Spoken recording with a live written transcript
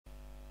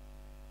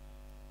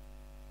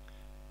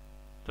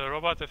the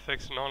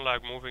RobotFX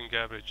non-lag moving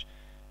average,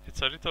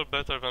 it's a little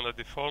better than the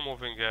default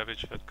moving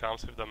average that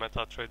comes with the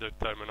MetaTrader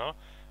terminal,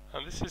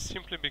 and this is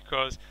simply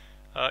because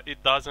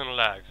it doesn't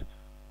lag,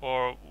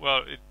 or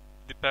well, it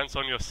depends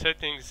on your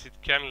settings. It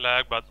can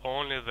lag, but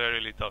only very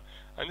little,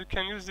 and you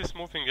can use this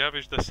moving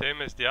average the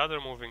same as the other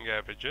moving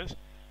averages.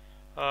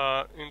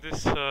 In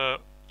this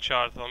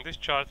chart,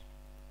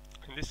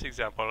 in this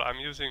example, I'm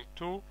using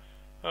two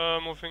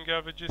moving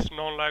averages,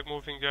 non-lag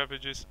moving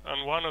averages,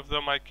 and one of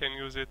them I can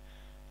use it.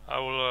 I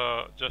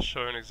will just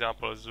show you an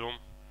example, zoom.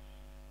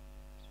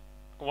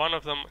 One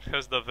of them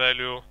has the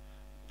value,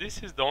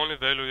 this is the only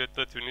value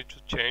that you need to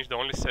change, the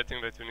only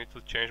setting that you need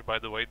to change, by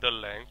the way, the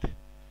length.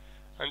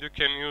 And you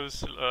can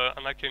use,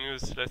 and I can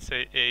use, let's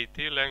say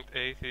 80, length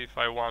 80 if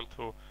I want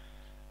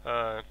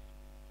to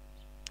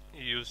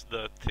use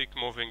the thick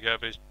moving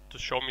average to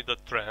show me the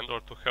trend or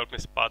to help me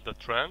spot the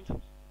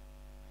trend.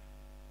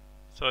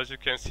 So as you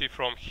can see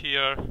from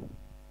here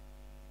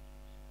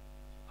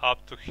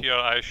up to here,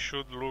 I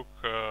should look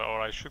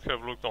or I should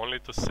have looked only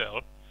to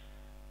sell,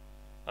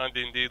 and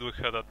indeed we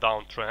had a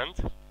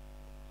downtrend.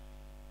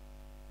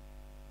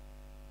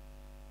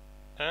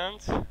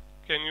 And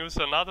can use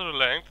another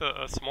length,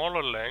 a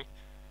smaller length.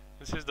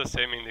 This is the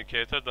same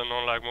indicator, the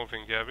non-lag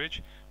moving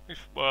average, with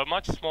a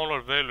much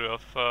smaller value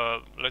of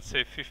let's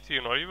say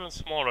 15 or even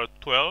smaller,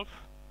 12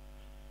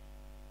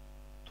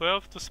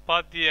 to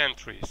spot the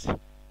entries,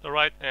 the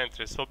right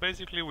entries. So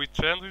basically we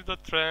trend with the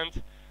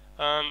trend,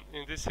 and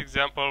in this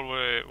example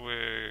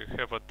we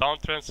have a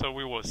downtrend, so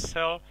we will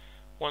sell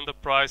when the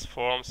price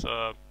forms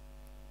a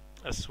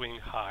swing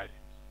high.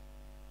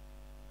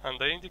 And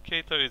the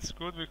indicator is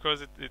good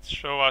because it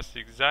shows us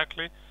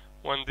exactly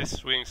when these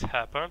swings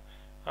happen,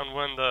 and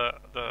when the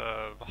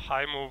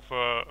high move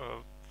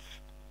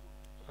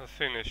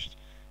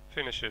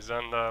finishes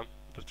and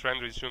the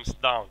trend resumes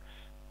down.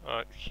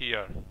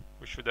 Here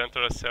we should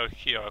enter a sell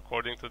here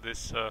according to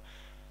this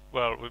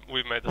well,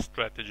 we made a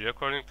strategy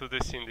according to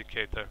this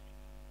indicator,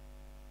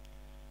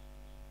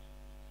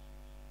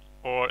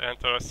 or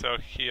enter a sell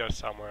here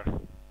somewhere.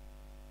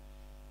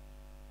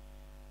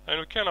 And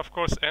we can of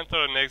course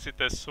enter and exit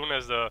as soon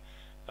as the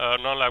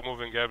non-lag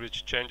moving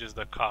average changes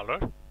the color,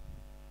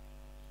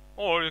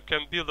 or you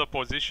can build a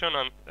position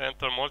and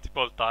enter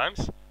multiple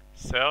times,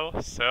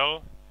 sell,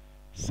 sell,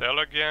 sell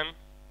again,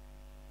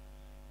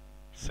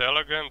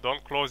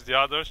 don't close the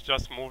others,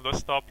 just move the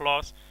stop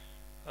loss,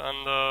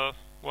 and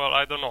well,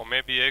 I don't know,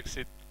 maybe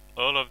exit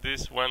all of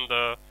this when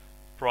the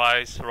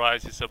price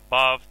rises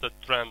above the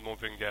trend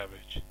moving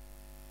average,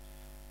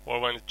 or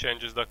when it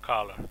changes the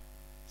color.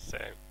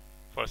 Same,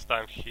 first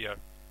time here.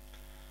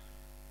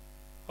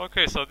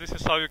 Okay, so this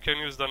is how you can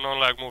use the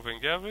non-lag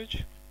moving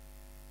average,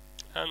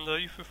 and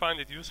if you find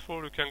it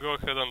useful, you can go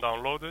ahead and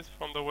download it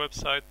from the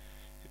website.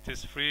 It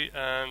is free,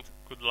 and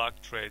good luck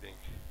trading.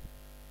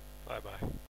 Bye bye.